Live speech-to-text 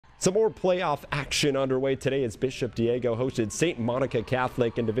Some more playoff action underway today as Bishop Diego hosted St. Monica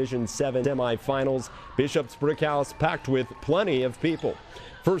Catholic in Division 7 semifinals. Bishop's Brickhouse packed with plenty of people.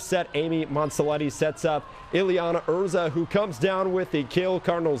 First set, Amy Monsalletti sets up Ileana Urza, who comes down with the kill.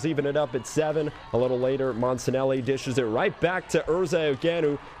 Cardinals even it up at 7. A little later, Monsanelli dishes it right back to Urza again,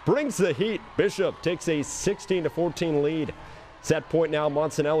 who brings the heat. Bishop takes a 16-14 lead. Set point now,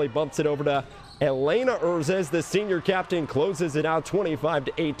 Monsanelli bumps it over to Elena Urza as the senior captain closes it out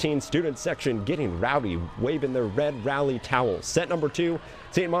 25-18. Student section getting rowdy, waving their red rally towels. Set number 2,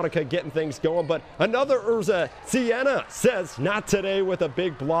 St. Monica getting things going, but another Urza, Sienna, says not today with a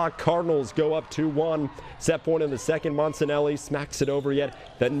big block. Cardinals go up 2-1. Set point in the second, Monsanelli smacks it over yet.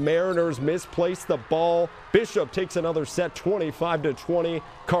 Then Mariners misplace the ball. Bishop takes another set 25-20.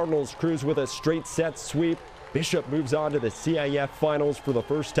 Cardinals cruise with a straight set sweep. Bishop moves on to the CIF finals for the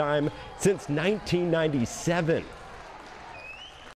first time since 1997.